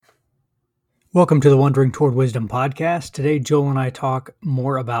Welcome to the Wandering Toward Wisdom podcast. Today, Joel and I talk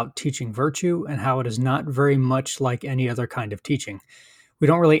more about teaching virtue and how it is not very much like any other kind of teaching. We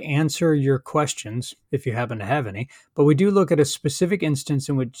don't really answer your questions, if you happen to have any, but we do look at a specific instance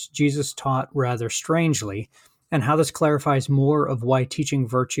in which Jesus taught rather strangely and how this clarifies more of why teaching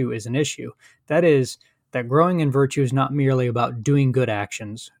virtue is an issue. That is, that growing in virtue is not merely about doing good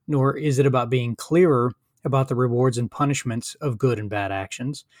actions, nor is it about being clearer about the rewards and punishments of good and bad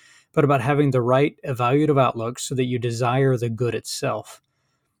actions, but about having the right evaluative outlook so that you desire the good itself.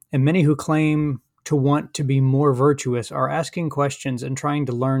 And many who claim to want to be more virtuous are asking questions and trying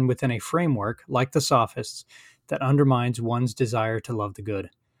to learn within a framework, like the sophists, that undermines one's desire to love the good.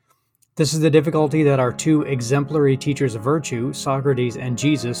 This is the difficulty that our two exemplary teachers of virtue, Socrates and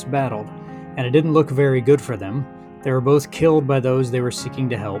Jesus, battled, and it didn't look very good for them. They were both killed by those they were seeking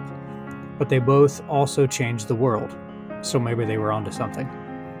to help, but they both also changed the world, so maybe they were onto something.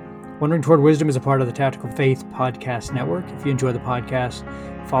 Wandering Toward Wisdom is a part of the Tactical Faith Podcast Network. If you enjoy the podcast,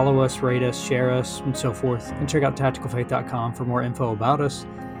 follow us, rate us, share us, and so forth. And check out tacticalfaith.com for more info about us,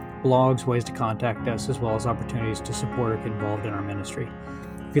 blogs, ways to contact us, as well as opportunities to support or get involved in our ministry.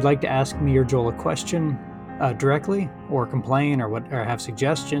 If you'd like to ask me or Joel a question directly, or complain, or have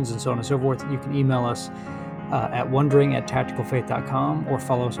suggestions, and so on and so forth, you can email us at wondering@tacticalfaith.com or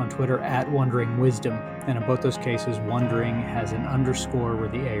follow us on Twitter at wonderingwisdom. And in both those cases, wondering has an underscore where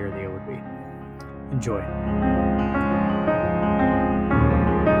the A or the O would be. Enjoy.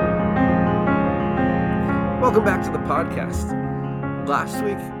 Welcome back to the podcast. Last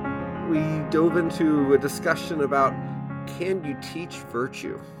week, we dove into a discussion about can you teach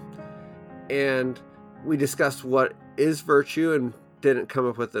virtue? And we discussed what is virtue and didn't come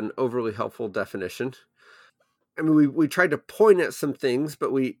up with an overly helpful definition. I mean, we tried to point at some things,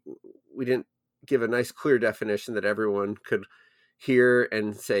 but we didn't give a nice, clear definition that everyone could hear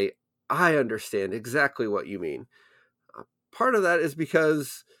and say, I understand exactly what you mean. Part of that is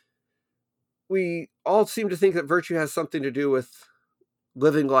because we all seem to think that virtue has something to do with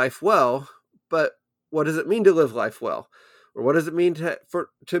living life well, but what does it mean to live life well? Or what does it mean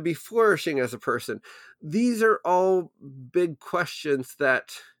to be flourishing as a person? These are all big questions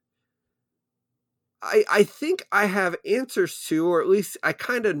that I think I have answers to, or at least I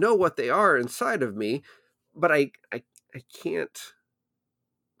kind of know what they are inside of me, but I can't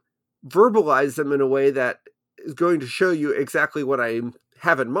verbalize them in a way that is going to show you exactly what I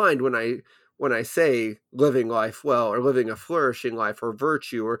have in mind when I say living life well, or living a flourishing life, or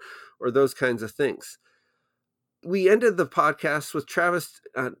virtue, or those kinds of things. We ended the podcast with Travis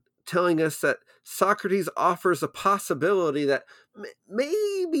telling us that Socrates offers a possibility that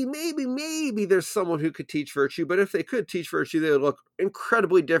maybe there's someone who could teach virtue, but if they could teach virtue, they would look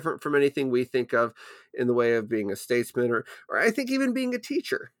incredibly different from anything we think of in the way of being a statesman, or I think even being a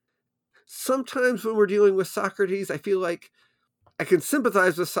teacher. Sometimes when we're dealing with Socrates, I feel like I can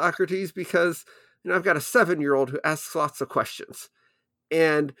sympathize with Socrates because, I've got a 7-year-old who asks lots of questions,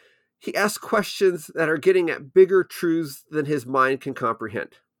 and he asks questions that are getting at bigger truths than his mind can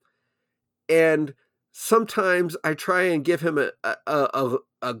comprehend. And sometimes I try and give him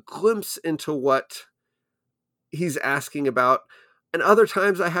a glimpse into what he's asking about. And other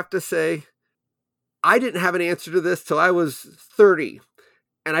times I have to say, I didn't have an answer to this till I was 30.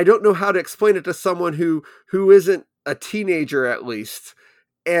 And I don't know how to explain it to someone who isn't a teenager, at least.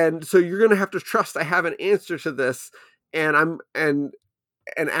 And so you're going to have to trust I have an answer to this. And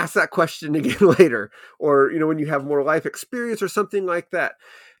ask that question again later. Or, when you have more life experience or something like that.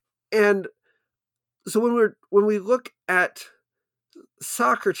 And so when we look at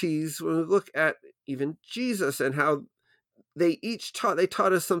Socrates, when we look at even Jesus and how they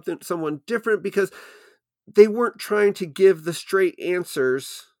taught us someone different, because they weren't trying to give the straight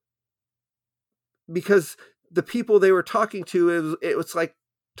answers, because the people they were talking to, it was like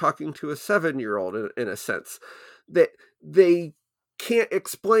talking to a 7-year-old in a sense, that they can't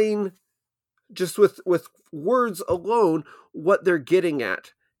explain just with words alone what they're getting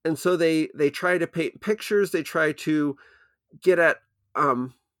at. And so they try to paint pictures, they try to get at,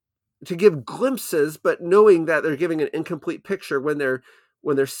 to give glimpses, but knowing that they're giving an incomplete picture when they're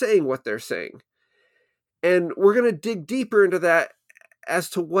saying what they're saying. And we're going to dig deeper into that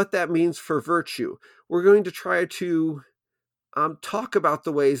as to what that means for virtue. We're going to try to talk about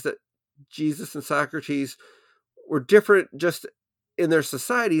the ways that Jesus and Socrates were different just in their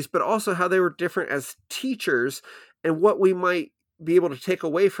societies, but also how they were different as teachers, and what we might be able to take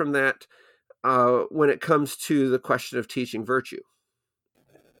away from that when it comes to the question of teaching virtue.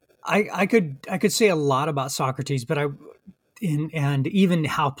 I could say a lot about Socrates, but and even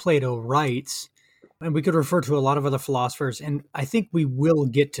how Plato writes, and we could refer to a lot of other philosophers, and I think we will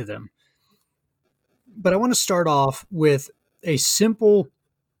get to them. But I want to start off with a simple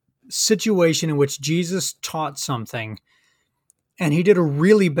situation in which Jesus taught something and he did a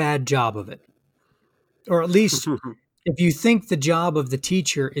really bad job of it. Or at least if you think the job of the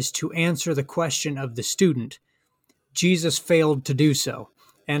teacher is to answer the question of the student, Jesus failed to do so.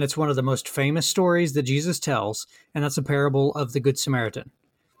 And it's one of the most famous stories that Jesus tells, and that's the parable of the Good Samaritan.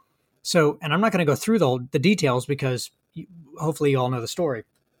 So, and I'm not going to go through the details because hopefully you all know the story.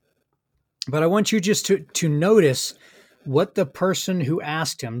 But I want you just to notice what the person who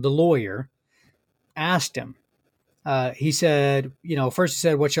asked him, the lawyer, asked him. He said, first he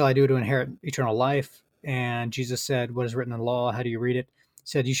said, what shall I do to inherit eternal life? And Jesus said, what is written in the law? How do you read it? He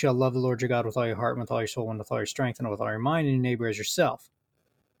said, you shall love the Lord your God with all your heart, and with all your soul, and with all your strength, and with all your mind, and your neighbor as yourself.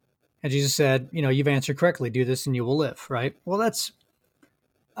 And Jesus said, you've answered correctly. Do this and you will live, right? Well,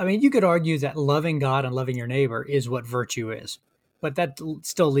 you could argue that loving God and loving your neighbor is what virtue is. But that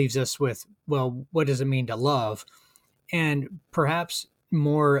still leaves us with, well, what does it mean to love? And perhaps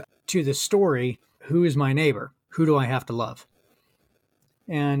more to the story, who is my neighbor? Who do I have to love?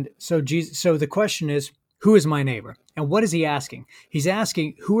 And so the question is, who is my neighbor? And what is he asking? He's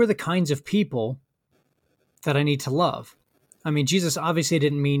asking, who are the kinds of people that I need to love? Jesus obviously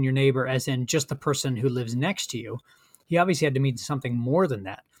didn't mean your neighbor as in just the person who lives next to you. He obviously had to mean something more than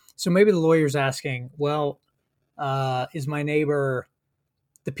that. So maybe the lawyer's asking, well, is my neighbor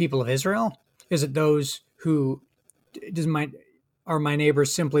the people of Israel? Is it those who are my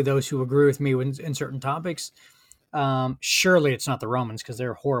neighbors simply those who agree with me in certain topics? Surely it's not the Romans because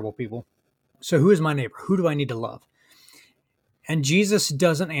they're horrible people. So who is my neighbor? Who do I need to love? And Jesus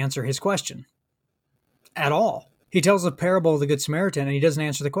doesn't answer his question at all. He tells the parable of the Good Samaritan and he doesn't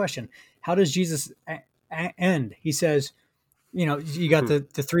answer the question. How does Jesus end? He says, you got the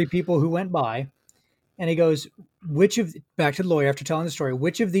three people who went by, and he goes, back to the lawyer after telling the story,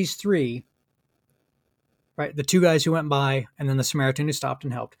 which of these three, right, the two guys who went by and then the Samaritan who stopped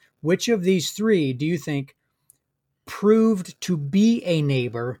and helped, which of these three do you think proved to be a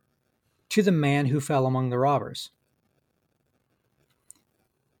neighbor to the man who fell among the robbers?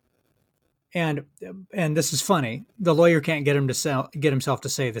 And this is funny. The lawyer can't get himself to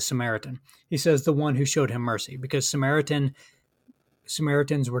say the Samaritan. He says the one who showed him mercy, because Samaritans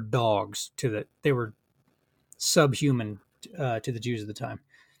were dogs they were subhuman to the Jews at the time.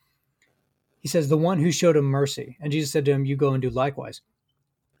 He says the one who showed him mercy, and Jesus said to him, "You go and do likewise."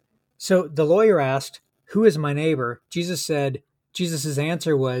 So the lawyer asked, "Who is my neighbor?" Jesus'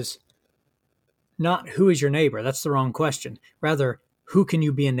 answer was not who is your neighbor. That's the wrong question. Rather, who can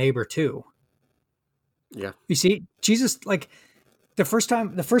you be a neighbor to? Yeah. You see, Jesus, like the first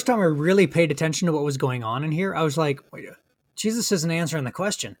time I really paid attention to what was going on in here, I was like, wait, Jesus isn't answering the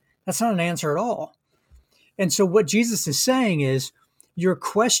question. That's not an answer at all. And so what Jesus is saying is your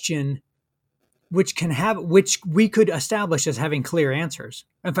question, which we could establish as having clear answers.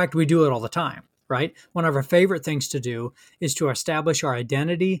 In fact, we do it all the time, right? One of our favorite things to do is to establish our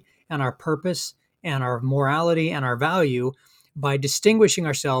identity and our purpose and our morality and our value by distinguishing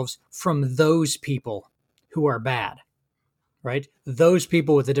ourselves from those people who are bad, right? Those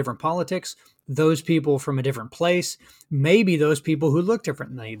people with a different politics, those people from a different place, maybe those people who look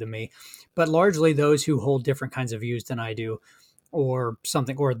differently than me, but largely those who hold different kinds of views than I do, or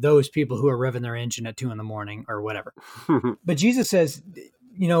something, or those people who are revving their engine at 2 a.m. or whatever. But Jesus says,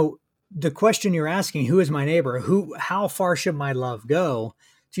 the question you're asking, who is my neighbor? How far should my love go?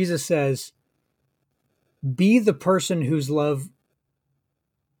 Jesus says, be the person whose love.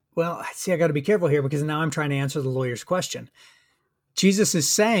 Well, see, I got to be careful here because now I'm trying to answer the lawyer's question. Jesus is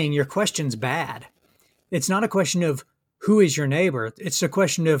saying your question's bad. It's not a question of who is your neighbor. It's a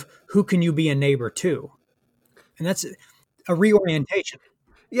question of who can you be a neighbor to? And that's a reorientation.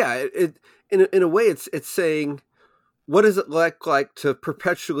 Yeah, in a way, it's saying, what does it like to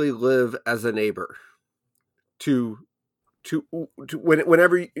perpetually live as a neighbor to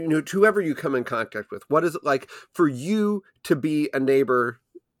whenever to whoever you come in contact with? What is it like for you to be a neighbor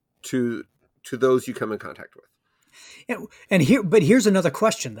to those you come in contact with? And here's another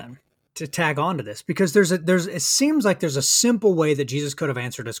question then to tag on to this, because it seems like there's a simple way that Jesus could have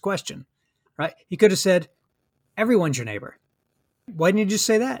answered this question, right? He could have said, everyone's your neighbor. Why didn't you just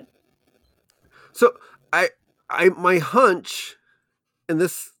say that? So my hunch, and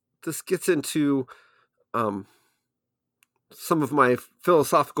this gets into some of my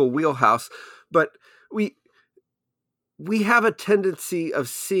philosophical wheelhouse, but we have a tendency of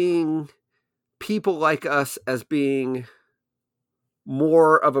seeing people like us as being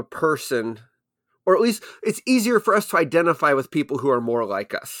more of a person, or at least it's easier for us to identify with people who are more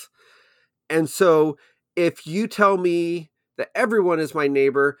like us. And so if you tell me that everyone is my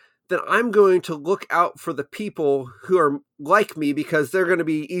neighbor, then I'm going to look out for the people who are like me because they're going to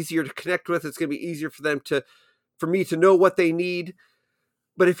be easier to connect with. It's going to be easier for me to know what they need.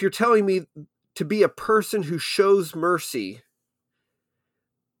 But if you're telling me to be a person who shows mercy,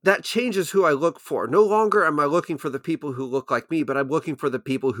 that changes who I look for. No longer am I looking for the people who look like me, but I'm looking for the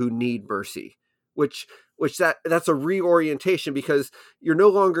people who need mercy, which that's a reorientation, because you're no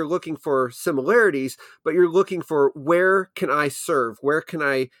longer looking for similarities, but you're looking for, where can I serve? Where can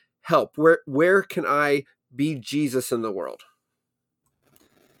I help? Where can I be Jesus in the world?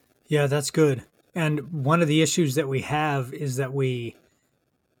 Yeah, that's good. And one of the issues that we have is that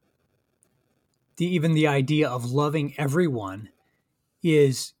even the idea of loving everyone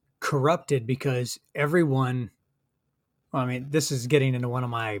is corrupted, because everyone, well, I mean, this is getting into one of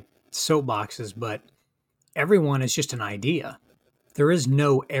my soapboxes, but everyone is just an idea. There is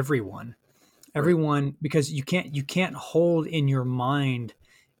no everyone. Everyone, because you can't hold in your mind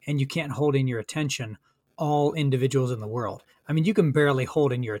and you can't hold in your attention all individuals in the world. I mean, you can barely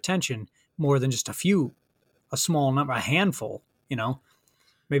hold in your attention more than just a small number, a handful,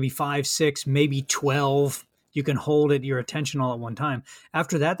 maybe 5, 6, maybe 12. You can hold your attention all at one time.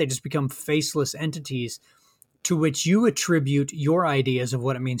 After that, they just become faceless entities to which you attribute your ideas of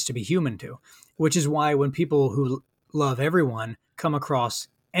what it means to be human to, which is why when people who love everyone come across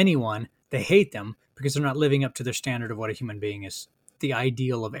anyone, they hate them, because they're not living up to their standard of what a human being is, the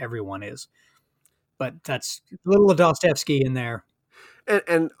ideal of everyone is. But that's a little of Dostoevsky in there.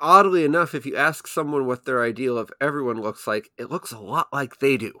 And oddly enough, if you ask someone what their ideal of everyone looks like, it looks a lot like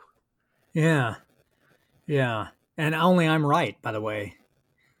they do. Yeah. Yeah. And only I'm right, by the way.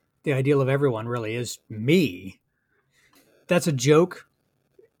 The ideal of everyone really is me. That's a joke.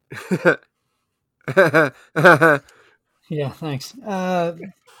 Yeah, thanks.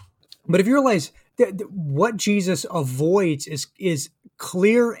 But if you realize that what Jesus avoids is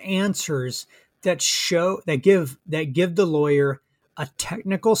clear answers that give the lawyer a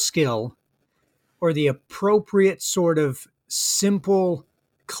technical skill or the appropriate sort of simple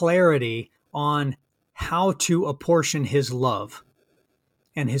clarity on how to apportion his love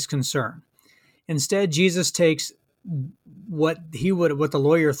and his concern. Instead, Jesus takes what the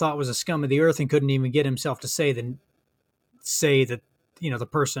lawyer thought was a scum of the earth and couldn't even get himself to say that, the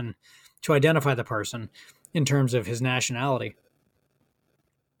person, to identify the person in terms of his nationality.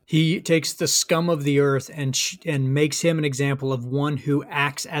 He takes the scum of the earth and makes him an example of one who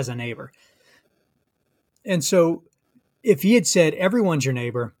acts as a neighbor. And so if he had said everyone's your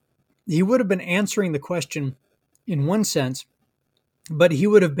neighbor, he would have been answering the question in one sense, but he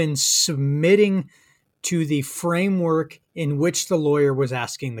would have been submitting to the framework in which the lawyer was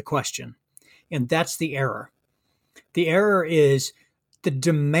asking the question. And that's the error. The error is the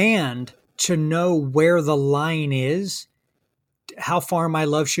demand to know where the line is, how far my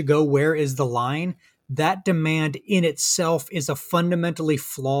love should go, where is the line. That demand in itself is a fundamentally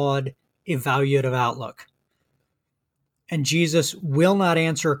flawed evaluative outlook. And Jesus will not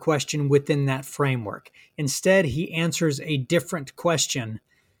answer a question within that framework. Instead, he answers a different question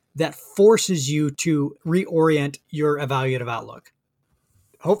that forces you to reorient your evaluative outlook.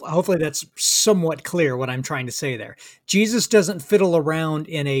 Hopefully that's somewhat clear what I'm trying to say there. Jesus doesn't fiddle around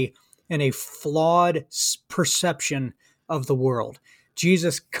in a flawed perception of the world.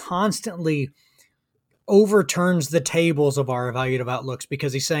 Jesus constantly overturns the tables of our evaluative outlooks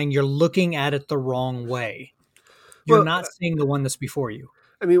because he's saying you're looking at it the wrong way. You're not seeing the one that's before you.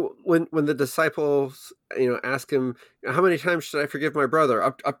 I mean, when the disciples, ask him, how many times should I forgive my brother?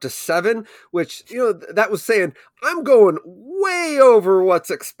 Up to 7, which, that was saying, I'm going way over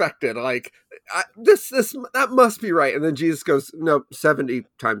what's expected. Like that must be right. And then Jesus goes, no, 70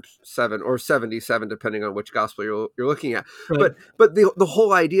 times 7 or 77, depending on which gospel you're looking at. Right. But the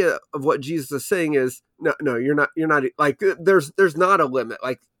whole idea of what Jesus is saying is, no, you're not like, there's not a limit.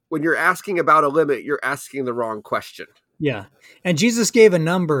 Like, when you're asking about a limit, you're asking the wrong question. Yeah. And Jesus gave a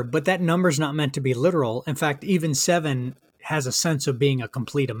number, but that number is not meant to be literal. In fact, even 7 has a sense of being a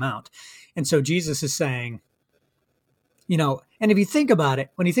complete amount. And so Jesus is saying, and if you think about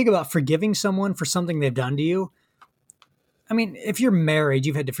it, when you think about forgiving someone for something they've done to you, I mean, if you're married,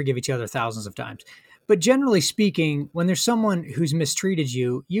 you've had to forgive each other thousands of times. But generally speaking, when there's someone who's mistreated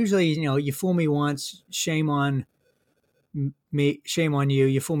you, usually, you fool me once, shame on me, shame on you.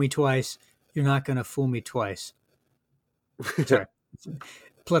 You fool me twice, you're not going to fool me twice. Sorry.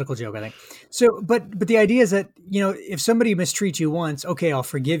 Political joke, I think. So, but the idea is that, if somebody mistreats you once, okay, I'll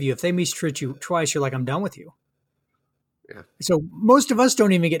forgive you. If they mistreat you twice, you're like, I'm done with you. Yeah. So most of us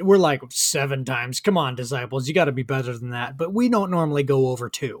don't even we're like 7 times. Come on, disciples, you got to be better than that. But we don't normally go over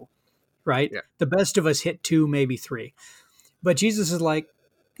 2, right? Yeah. The best of us hit 2, maybe 3. But Jesus is like,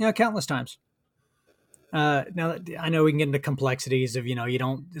 Yeah, countless times. Now I know we can get into complexities of,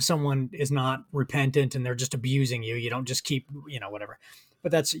 someone is not repentant and they're just abusing you. You don't just keep, whatever.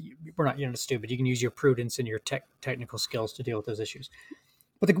 But you're not stupid. You can use your prudence and your technical skills to deal with those issues.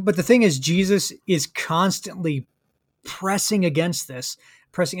 But the thing is, Jesus is constantly pressing against this,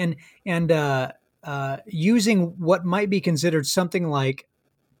 and using what might be considered something like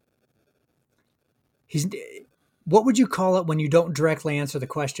he's. What would you call it when you don't directly answer the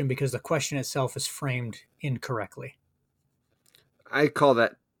question because the question itself is framed incorrectly? I call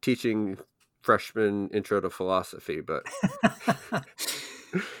that teaching freshman intro to philosophy, but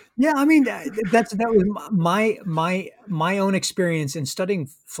yeah, I mean that was my own experience in studying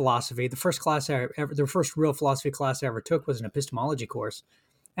philosophy. The first real philosophy class I ever took was an epistemology course,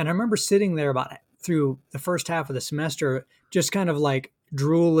 and I remember sitting there about through the first half of the semester, just kind of like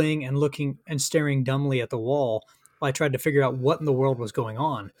drooling and looking and staring dumbly at the wall while I tried to figure out what in the world was going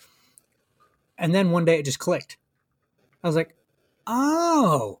on. And then one day it just clicked. I was like,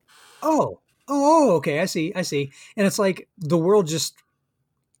 oh, okay, I see. And it's like the world just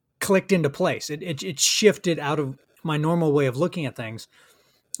clicked into place. It shifted out of my normal way of looking at things.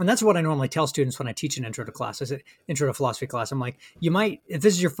 And that's what I normally tell students when I teach an intro to class. I said, intro to philosophy class. I'm like, if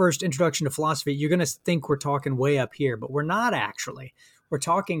this is your first introduction to philosophy, you're going to think we're talking way up here, but we're not actually. We're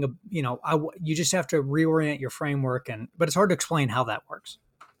talking, you just have to reorient your framework, but it's hard to explain how that works.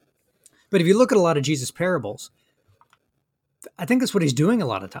 But if you look at a lot of Jesus' parables, I think that's what he's doing a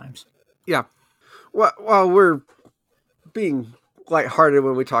lot of times. Yeah. Well, while we're being lighthearted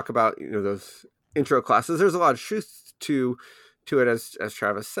when we talk about, those intro classes, there's a lot of truth to it, as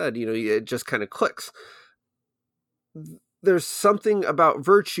Travis said. It just kind of clicks. There's something about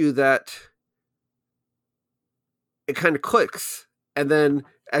virtue that it kind of clicks, and then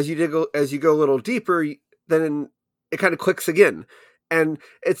as you go a little deeper, then it kind of clicks again. And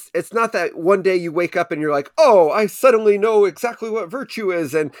it's not that one day you wake up and you're like, oh, I suddenly know exactly what virtue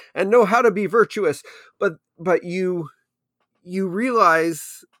is and know how to be virtuous, but you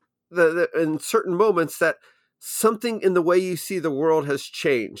realize that in certain moments that something in the way you see the world has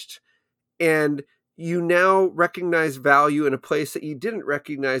changed, and you now recognize value in a place that you didn't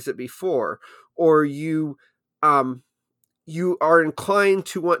recognize it before, or you are inclined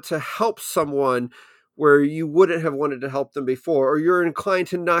to want to help someone where you wouldn't have wanted to help them before, or you're inclined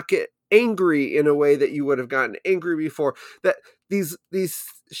to not get angry in a way that you would have gotten angry before. That these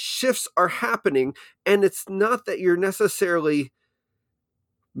shifts are happening, and it's not that you're necessarily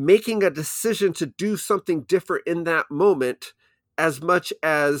making a decision to do something different in that moment as much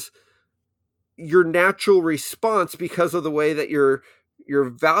as your natural response because of the way that you're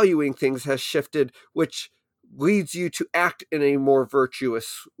valuing things has shifted, which leads you to act in a more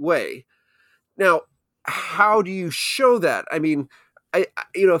virtuous way. Now, how do you show that? I mean,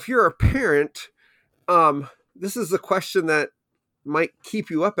 if you're a parent, this is a question that might keep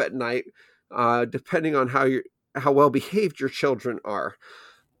you up at night, depending on how well behaved your children are.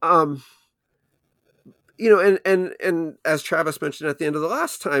 And as Travis mentioned at the end of the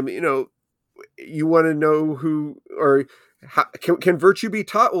last time, you want to know who or how, can virtue be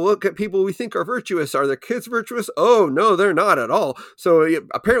taught? Well, look at people we think are virtuous. Are their kids virtuous? Oh, no, they're not at all. So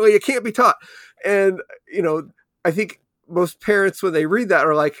apparently it can't be taught. And, I think most parents, when they read that,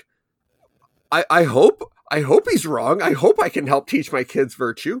 are like, I hope he's wrong. I hope I can help teach my kids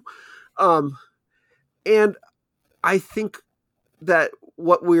virtue. And I think that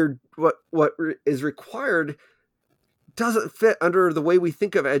what is required doesn't fit under the way we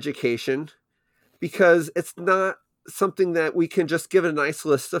think of education, because it's not something that we can just give a nice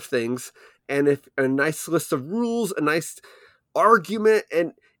list of things and if a nice list of rules, a nice argument.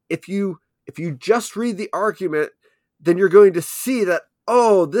 And if you just read the argument, then you're going to see that,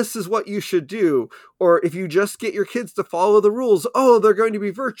 oh, this is what you should do. Or if you just get your kids to follow the rules, oh, they're going to be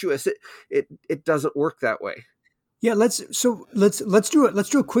virtuous. It doesn't work that way. Yeah, let's do it. Let's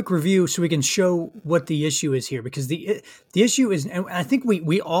do a quick review so we can show what the issue is here, because the issue is, and I think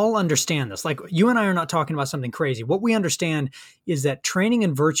we all understand this. Like, you and I are not talking about something crazy. What we understand is that training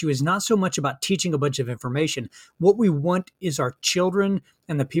in virtue is not so much about teaching a bunch of information. What we want is our children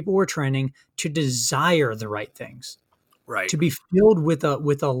and the people we're training to desire the right things, right? To be filled with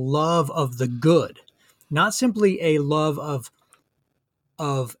a love of the good, not simply a love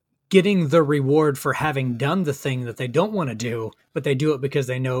of getting the reward for having done the thing that they don't want to do, but they do it because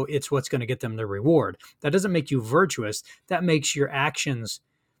they know it's what's going to get them the reward. That doesn't make you virtuous. That makes your actions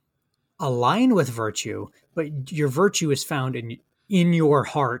align with virtue, but your virtue is found in your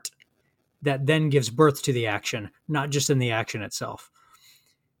heart that then gives birth to the action, not just in the action itself.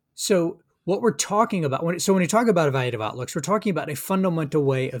 So what we're talking about when you talk about evaluative outlooks, we're talking about a fundamental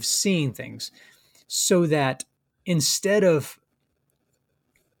way of seeing things, so that instead of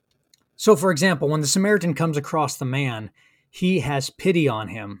so for example, when the Samaritan comes across the man, he has pity on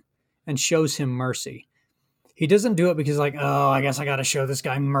him and shows him mercy. He doesn't do it because like, oh, I guess I got to show this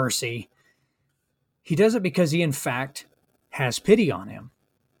guy mercy. He does it because he in fact has pity on him.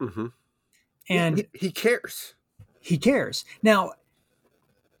 Mm-hmm. And he cares. He cares. Now,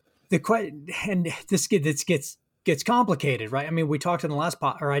 this gets complicated, right? I mean, we talked in the last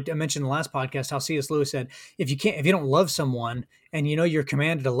I mentioned in the last podcast how C.S. Lewis said, if you don't love someone and you know you're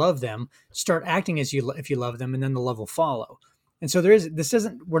commanded to love them, start acting as if you love them, and then the love will follow. And so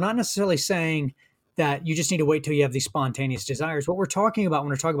we're not necessarily saying that you just need to wait till you have these spontaneous desires. What we're talking about when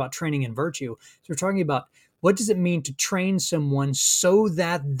we're talking about training in virtue is we're talking about what does it mean to train someone so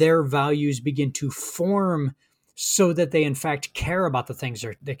that their values begin to form, so that they in fact care about the things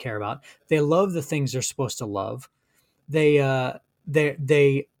they care about. They love the things they're supposed to love. They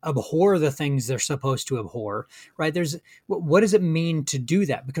abhor the things they're supposed to abhor, right? What does it mean to do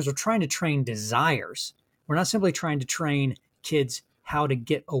that? Because we're trying to train desires. We're not simply trying to train kids how to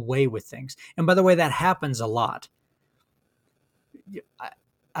get away with things. And by the way, that happens a lot.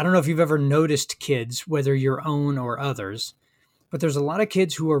 I don't know if you've ever noticed kids, whether your own or others, but there's a lot of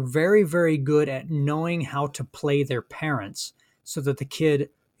kids who are very, very good at knowing how to play their parents so that the kid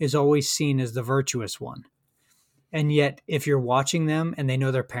is always seen as the virtuous one. And yet, if you're watching them and they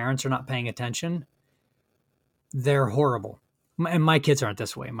know their parents are not paying attention, they're horrible. And my kids aren't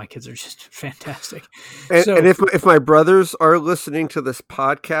this way. My kids are just fantastic. And if my brothers are listening to this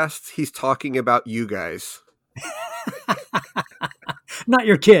podcast, he's talking about you guys. Not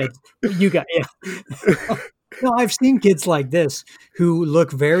your kids, but you guys. Yeah. No, I've seen kids like this who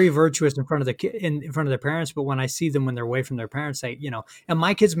look very virtuous in front of in front of their parents, but when I see them when they're away from their parents, and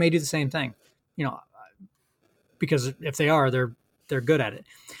my kids may do the same thing, because if they are, they're good at it.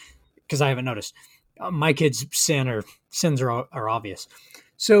 Because I haven't noticed. My kids' sins are obvious.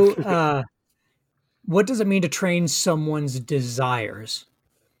 So, what does it mean to train someone's desires?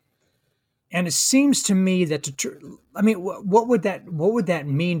 And it seems to me that what would that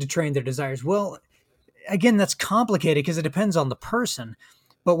mean to train their desires? Well, again, that's complicated because it depends on the person,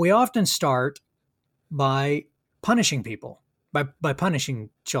 but we often start by punishing people, by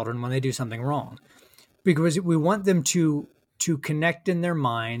punishing children when they do something wrong, because we want them to connect in their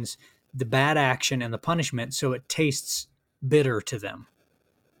minds the bad action and the punishment so it tastes bitter to them,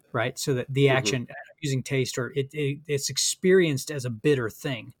 right? So that the action, using taste, or it's experienced as a bitter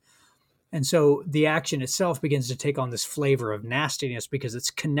thing. And so the action itself begins to take on this flavor of nastiness because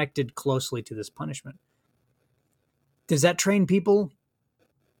it's connected closely to this punishment. Does that train people?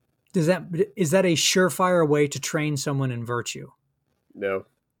 Is that a surefire way to train someone in virtue? No.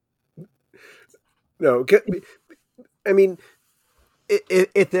 I mean,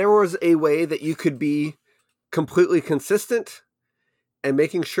 if there was a way that you could be completely consistent and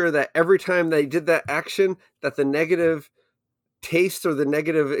making sure that every time they did that action, that the negative taste or the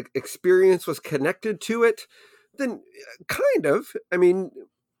negative experience was connected to it, then kind of. I mean,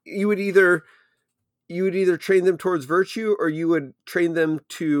 you would either train them towards virtue, or you would train them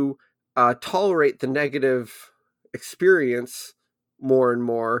to tolerate the negative experience more and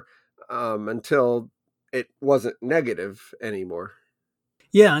more until it wasn't negative anymore.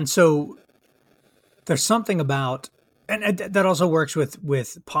 Yeah, and so there's something about, and that also works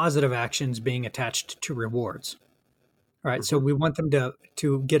with positive actions being attached to rewards. Right. So we want them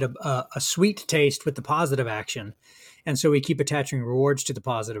to get a sweet taste with the positive action. And so we keep attaching rewards to the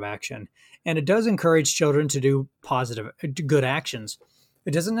positive action. And it does encourage children to do good actions.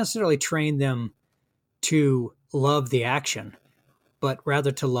 It doesn't necessarily train them to love the action, but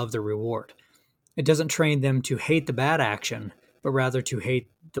rather to love the reward. It doesn't train them to hate the bad action, but rather to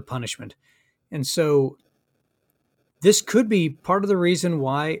hate the punishment. And so this could be part of the reason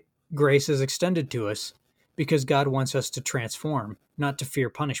why grace is extended to us, because God wants us to transform, not to fear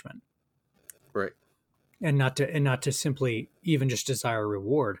punishment. Right. And not to simply even just desire a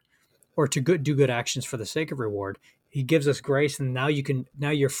reward, or to do good actions for the sake of reward. He gives us grace, and now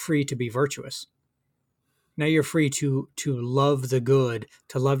you're free to be virtuous. Now you're free to love the good,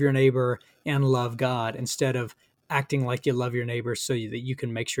 to love your neighbor and love God, instead of acting like you love your neighbor so that you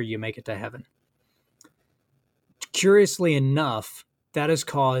can make sure you make it to heaven. Curiously enough, that has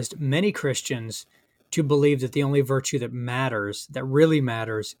caused many Christians to believe that the only virtue that really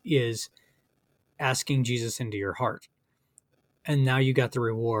matters, is asking Jesus into your heart. And now you got the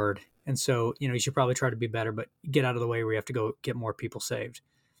reward. And so, you should probably try to be better, but get out of the way where you have to go get more people saved.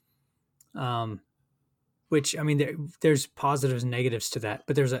 which, I mean, there's positives and negatives to that,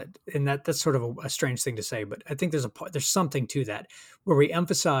 but that's sort of a strange thing to say, but I think there's something to that where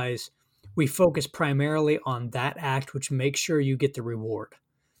we focus primarily on that act, which makes sure you get the reward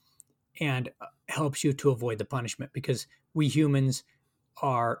and helps you to avoid the punishment, because we humans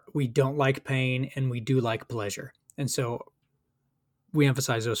we don't like pain and we do like pleasure. And so we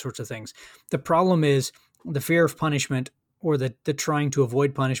emphasize those sorts of things. The problem is the fear of punishment, or the trying to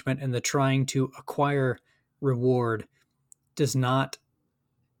avoid punishment and the trying to acquire reward, does not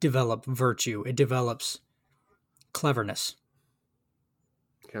develop virtue. It develops cleverness.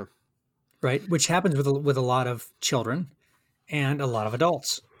 Yeah. Right? Which happens with a lot of children and a lot of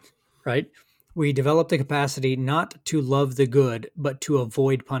adults, right? We develop the capacity not to love the good, but to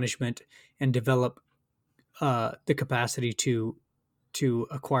avoid punishment, and develop the capacity to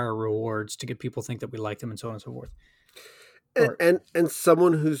acquire rewards, to get people to think that we like them, and so on and so forth. And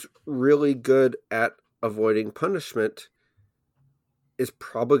someone who's really good at avoiding punishment is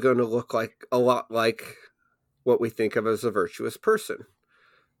probably going to look like a lot like what we think of as a virtuous person,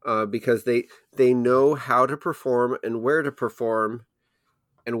 because they know how to perform and where to perform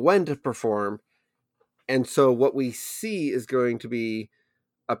and when to perform. And so what we see is going to be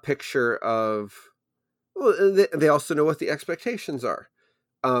a picture of, well, they also know what the expectations are.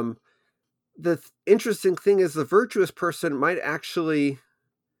 The interesting thing is the virtuous person might actually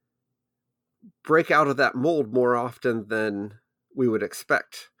break out of that mold more often than we would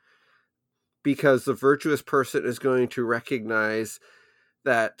expect, because the virtuous person is going to recognize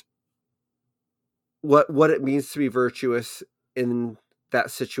that what it means to be virtuous in that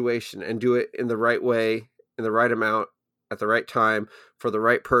situation, and do it in the right way, in the right amount, at the right time, for the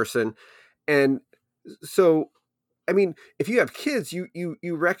right person. And so, I mean, if you have kids, you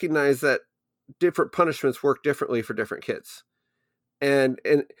recognize that different punishments work differently for different kids. And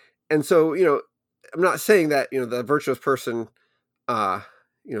so, I'm not saying that, the virtuous person,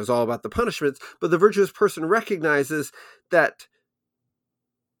 is all about the punishments, but the virtuous person recognizes that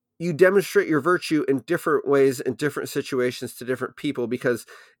you demonstrate your virtue in different ways, in different situations, to different people, because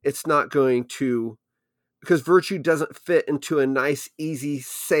because virtue doesn't fit into a nice, easy,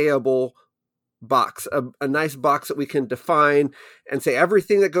 sayable box, a nice box that we can define and say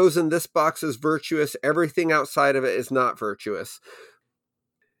everything that goes in this box is virtuous, everything outside of it is not virtuous.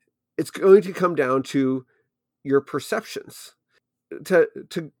 It's going to come down to your perceptions.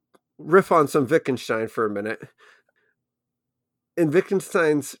 To riff on some Wittgenstein for a minute, in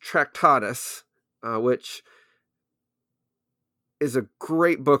Wittgenstein's Tractatus, which is a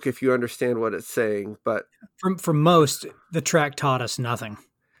great book if you understand what it's saying, but for most, the tract taught us nothing.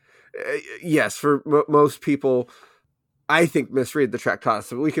 Yes, for most people, I think, misread the Tractatus.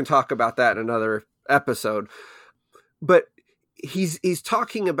 So we can talk about that in another episode. But he's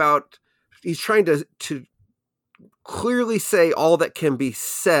talking about, he's trying to clearly say all that can be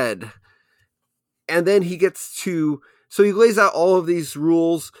said. And then he so he lays out all of these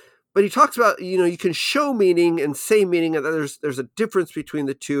rules, but he talks about, you can show meaning and say meaning, and there's a difference between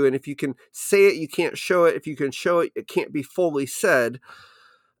the two. And if you can say it, you can't show it. If you can show it, it can't be fully said.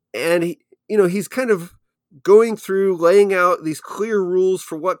 And he's kind of going through, laying out these clear rules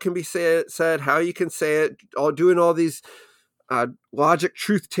for what can be said, how you can say it, doing all these logic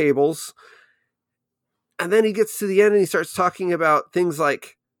truth tables. And then he gets to the end and he starts talking about things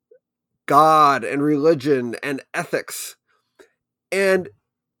like God and religion and ethics. And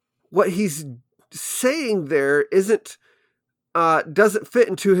what he's saying there doesn't fit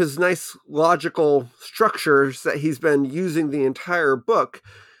into his nice logical structures that he's been using the entire book.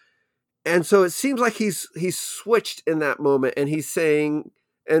 And so it seems like he's switched in that moment, and he's saying,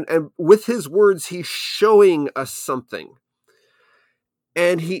 and with his words, he's showing us something.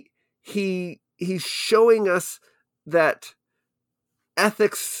 And he's showing us that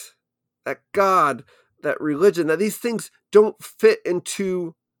ethics, that God, that religion, that these things don't fit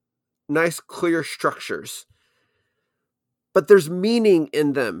into nice, clear structures. But there's meaning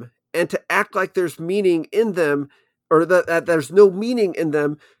in them. And to act like there's meaning in them, or that there's no meaning in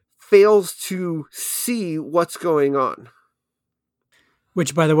them, fails to see what's going on.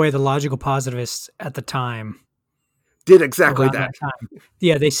 Which, by the way, the logical positivists at the time did exactly that.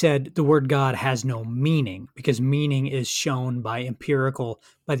 Yeah, they said the word God has no meaning, because meaning is shown by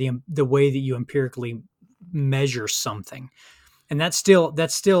the way that you empirically measure something. And there's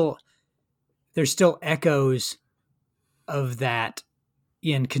still echoes of that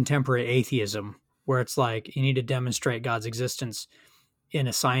in contemporary atheism, where it's like you need to demonstrate God's existence in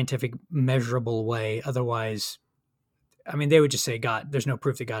a scientific, measurable way. Otherwise, I mean, they would just say God, there's no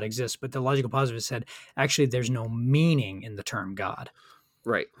proof that God exists. But the logical positivist said, actually, there's no meaning in the term God.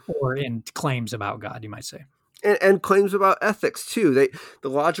 Right. or in claims about God, you might say. And claims about ethics too. The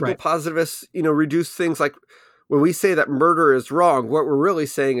logical Right. positivists, reduce things like when we say that murder is wrong, what we're really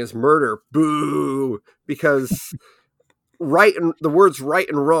saying is murder. Boo! Because the words right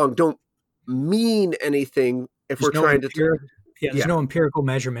and wrong don't mean anything if we're There's no trying to. there's Yeah. no empirical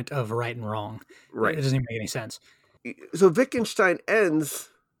measurement of right and wrong. It Right. doesn't even make any sense. So Wittgenstein ends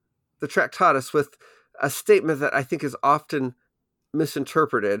the Tractatus with a statement that I think is often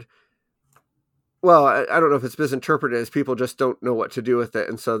misinterpreted. Well, I don't know if it's misinterpreted as people just don't know what to do with it,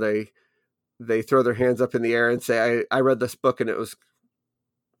 and so they throw their hands up in the air and say, I read this book and it was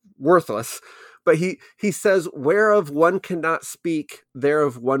worthless. But he says, whereof one cannot speak,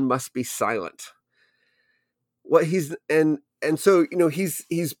 thereof one must be silent. What he's and so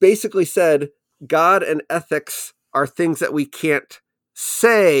he's basically said God and ethics are things that we can't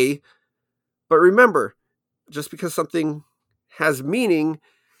say. But remember, just because something has meaning,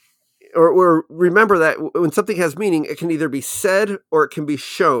 or remember that when something has meaning, it can either be said or it can be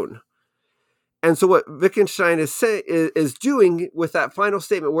shown. And so what Wittgenstein is doing with that final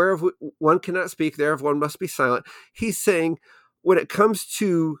statement, whereof one cannot speak, thereof one must be silent, he's saying when it comes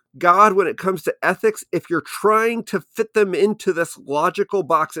to God, when it comes to ethics, if you're trying to fit them into this logical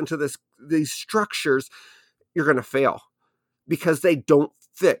box, into these structures, you're going to fail because they don't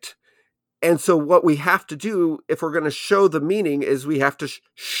fit. And so what we have to do if we're going to show the meaning is we have to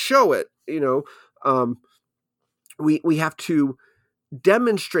show it. We have to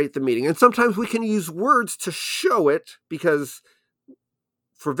demonstrate the meaning. And sometimes we can use words to show it because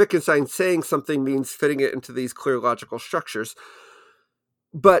for Wittgenstein, saying something means fitting it into these clear logical structures.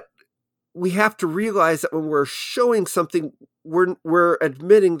 But we have to realize that when we're showing something, we're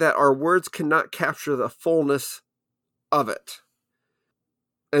admitting that our words cannot capture the fullness of it.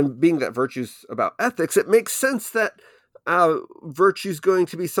 And being that virtue's about ethics, it makes sense that virtue's going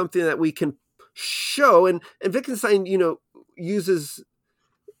to be something that we can show. And Wittgenstein, uses,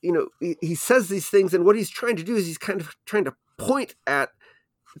 he says these things, and what he's trying to do is he's kind of trying to point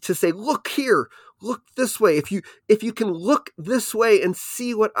to say, look here, look this way. If you can look this way and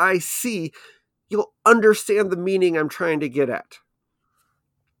see what I see, you'll understand the meaning I'm trying to get at.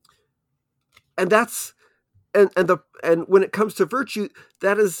 And that's and when it comes to virtue,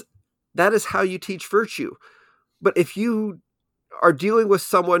 that is how you teach virtue. But if you are dealing with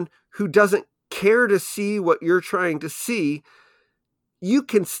someone who doesn't care to see what you're trying to see, you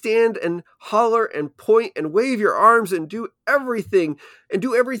can stand and holler and point and wave your arms and do everything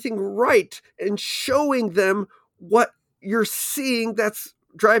right and showing them what you're seeing that's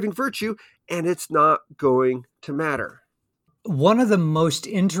driving virtue, and it's not going to matter. One of the most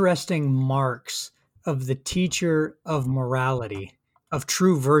interesting marks of the teacher of morality, of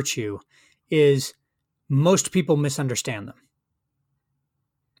true virtue, is most people misunderstand them.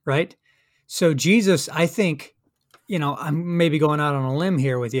 Right? So Jesus, I think, I'm maybe going out on a limb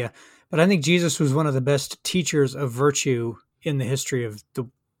here with you, but I think Jesus was one of the best teachers of virtue in the history of the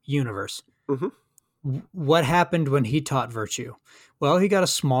universe. Mm-hmm. What happened when he taught virtue? Well, he got a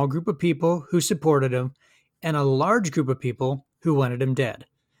small group of people who supported him and a large group of people who wanted him dead.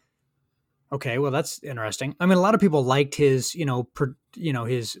 Okay, well, that's interesting. I mean, a lot of people liked his,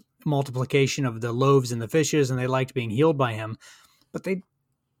 his multiplication of the loaves and the fishes, and they liked being healed by him, but they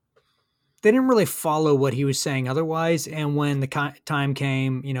didn't really follow what he was saying otherwise. And when the time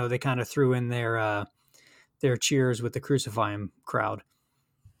came, they kind of threw in their cheers with the crucifying crowd.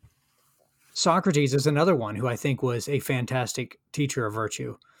 Socrates is another one who I think was a fantastic teacher of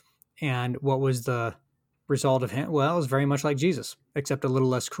virtue. And what was the result of him? Well, it was very much like Jesus, except a little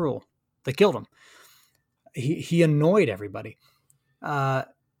less cruel. They killed him. He annoyed everybody.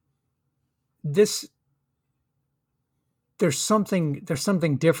 There's something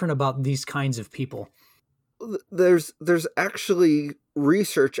different about these kinds of people. There's actually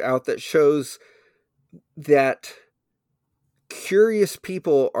research out that shows that curious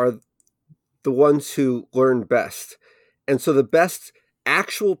people are the ones who learn best. And so the best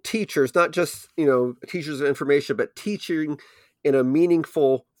actual teachers, not just, teachers of information, but teaching in a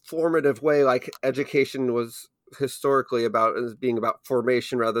meaningful, formative way, like education was historically about, as being about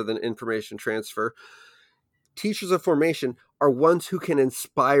formation rather than information transfer. Teachers of formation are ones who can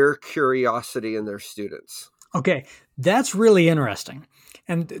inspire curiosity in their students. Okay, that's really interesting.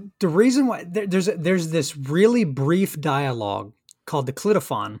 And the reason why there's this really brief dialogue called the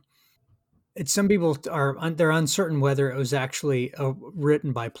Clitophon. Some people they're uncertain whether it was actually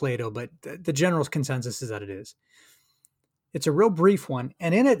written by Plato, but the general consensus is that it is. It's a real brief one,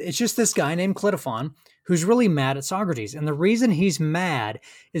 and in it, it's just this guy named Clitophon who's really mad at Socrates. And the reason he's mad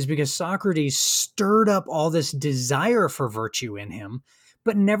is because Socrates stirred up all this desire for virtue in him,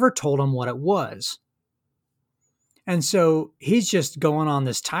 but never told him what it was. And so he's just going on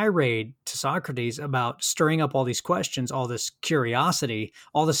this tirade to Socrates about stirring up all these questions, all this curiosity,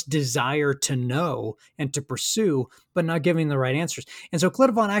 all this desire to know and to pursue, but not giving the right answers. And so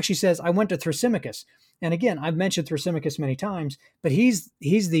Clitophon actually says, I went to Thrasymachus. And again, I've mentioned Thrasymachus many times, but he's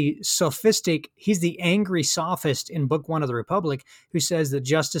the sophistic, he's the angry sophist in Book 1 of the Republic who says that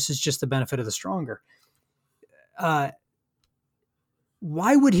justice is just the benefit of the stronger.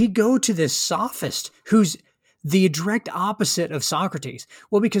 Why would he go to this sophist who's the direct opposite of Socrates?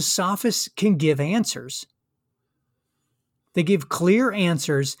 Well, because sophists can give answers. They give clear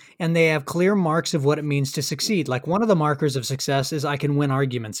answers and they have clear marks of what it means to succeed. Like one of the markers of success is I can win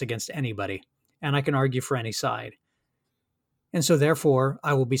arguments against anybody and I can argue for any side. And so therefore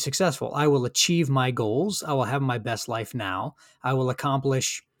I will be successful. I will achieve my goals. I will have my best life now. I will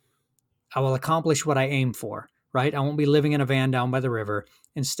accomplish what I aim for, right? I won't be living in a van down by the river.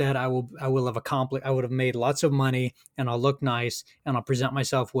 Instead, I would have made lots of money and I'll look nice and I'll present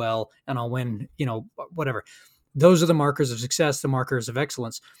myself well and I'll win, whatever. Those are the markers of success, the markers of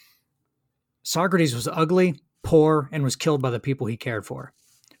excellence. Socrates was ugly, poor, and was killed by the people he cared for.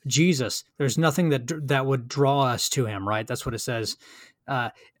 Jesus, there's nothing that would draw us to him, right? That's what it says.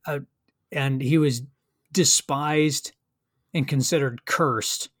 And he was despised and considered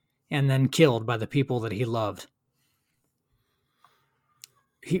cursed and then killed by the people that he loved.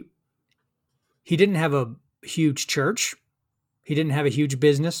 He didn't have a huge church. He didn't have a huge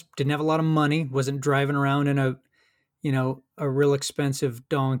business, didn't have a lot of money, wasn't driving around in a real expensive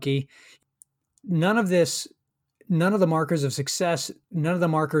donkey. None of the markers of success, none of the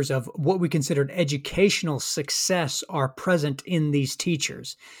markers of what we considered educational success are present in these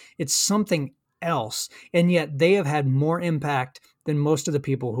teachers. It's something else. And yet they have had more impact than most of the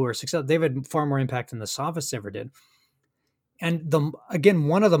people who are successful. They've had far more impact than the sophists ever did. And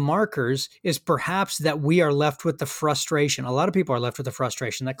one of the markers is perhaps that we are left with the frustration. A lot of people are left with the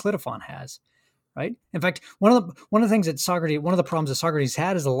frustration that Clitophon has, right? In fact, one of the problems that Socrates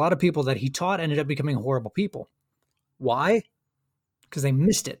had is a lot of people that he taught ended up becoming horrible people. Why? Because they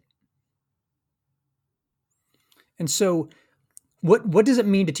missed it. And so what does it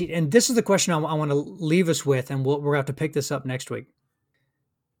mean to teach? And this is the question I want to leave us with, and we're going to have to pick this up next week.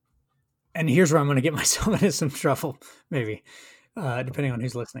 And here's where I'm going to get myself into some trouble, maybe, depending on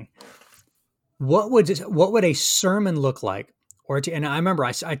who's listening. What would a sermon look like? And I remember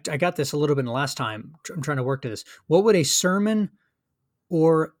I got this a little bit last time. I'm trying to work to this. What would a sermon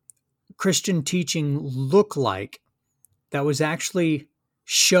or Christian teaching look like that was actually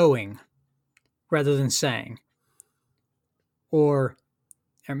showing rather than saying? Or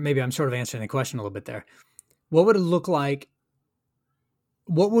maybe I'm sort of answering the question a little bit there. What would it look like?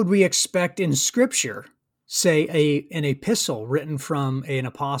 What would we expect in Scripture? Say an epistle written from an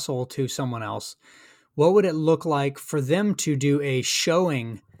apostle to someone else. What would it look like for them to do a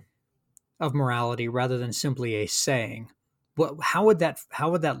showing of morality rather than simply a saying? What would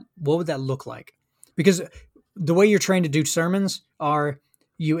that look like? Because the way you're trained to do sermons are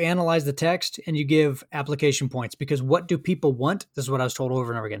you analyze the text and you give application points. Because what do people want? This is what I was told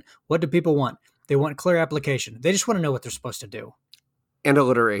over and over again. What do people want? They want clear application. They just want to know what they're supposed to do. And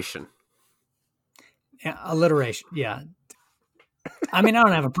alliteration. Alliteration, yeah. I mean, I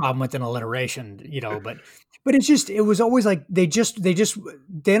don't have a problem with an alliteration, but it was always like they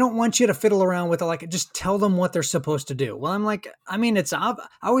don't want you to fiddle around with it. Like, just tell them what they're supposed to do. Well, I'm like, I mean, I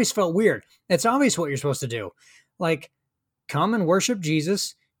always felt weird. It's obvious what you're supposed to do. Like, come and worship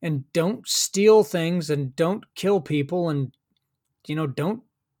Jesus and don't steal things and don't kill people and, don't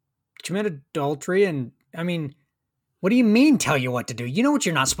commit adultery. And I mean, what do you mean tell you what to do? You know what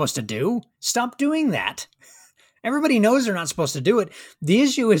you're not supposed to do. Stop doing that. Everybody knows they're not supposed to do it. The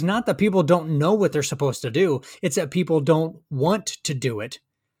issue is not that people don't know what they're supposed to do. It's that people don't want to do it.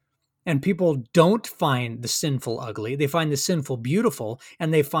 And people don't find the sinful ugly. They find the sinful beautiful,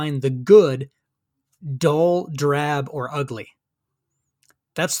 and they find the good dull, drab, or ugly.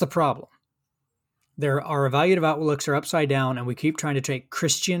 That's the problem. Our evaluative outlooks are upside down, and we keep trying to take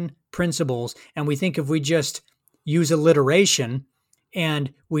Christian principles, and we think if we just use alliteration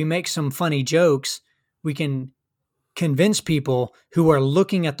and we make some funny jokes, we can convince people who are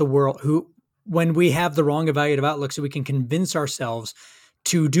looking at the world, when we have the wrong evaluative outlook, so we can convince ourselves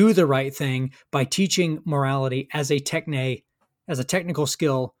to do the right thing by teaching morality as a technical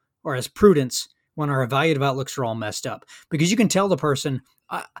skill or as prudence when our evaluative outlooks are all messed up. Because you can tell the person,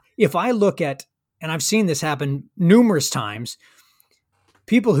 if I look at, and I've seen this happen numerous times,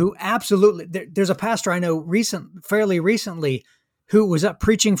 people who absolutely, there's a pastor I know fairly recently who was up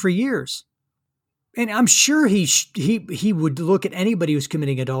preaching for years. And I'm sure he would look at anybody who's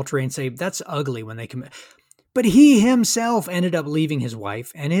committing adultery and say, that's ugly when they commit. But he himself ended up leaving his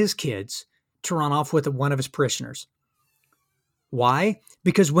wife and his kids to run off with one of his parishioners. Why?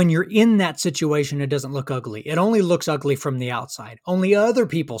 Because when you're in that situation, it doesn't look ugly. It only looks ugly from the outside. Only other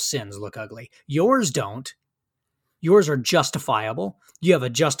people's sins look ugly. Yours don't. Yours are justifiable. You have a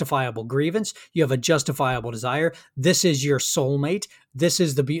justifiable grievance. You have a justifiable desire. This is your soulmate. This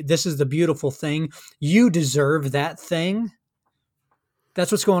is the beautiful thing. You deserve that thing.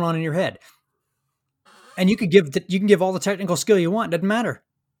 That's what's going on in your head. And you can give all the technical skill you want. Doesn't matter.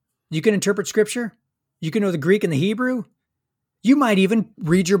 You can interpret scripture. You can know the Greek and the Hebrew. You might even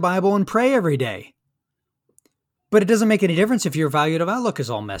read your Bible and pray every day. But it doesn't make any difference if your evaluative outlook is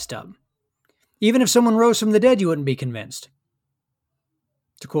all messed up. Even if someone rose from the dead, you wouldn't be convinced.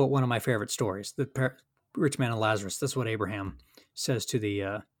 To quote one of my favorite stories, the rich man and Lazarus. That's what Abraham says to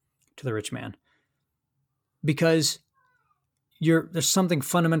the rich man. Because there's something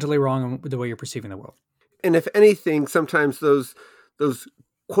fundamentally wrong with the way you're perceiving the world. And if anything, sometimes those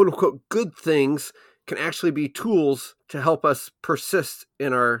quote unquote good things can actually be tools to help us persist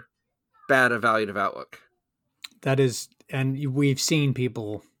in our bad evaluative outlook. That is, and we've seen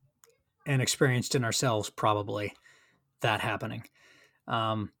people and experienced in ourselves probably that happening.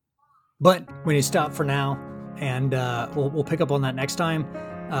 But we need to stop for now, and we'll pick up on that next time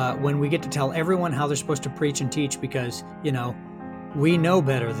when we get to tell everyone how they're supposed to preach and teach, because, we know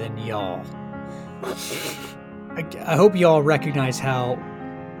better than y'all. I hope y'all recognize how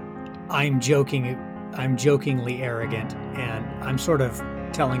I'm jokingly arrogant, and I'm sort of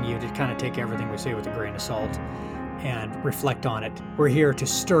telling you to kind of take everything we say with a grain of salt and reflect on it. We're here to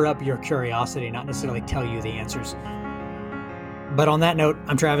stir up your curiosity, not necessarily tell you the answers. But on that note,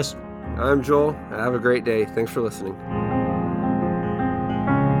 I'm Travis. I'm Joel. Have a great day. Thanks for listening.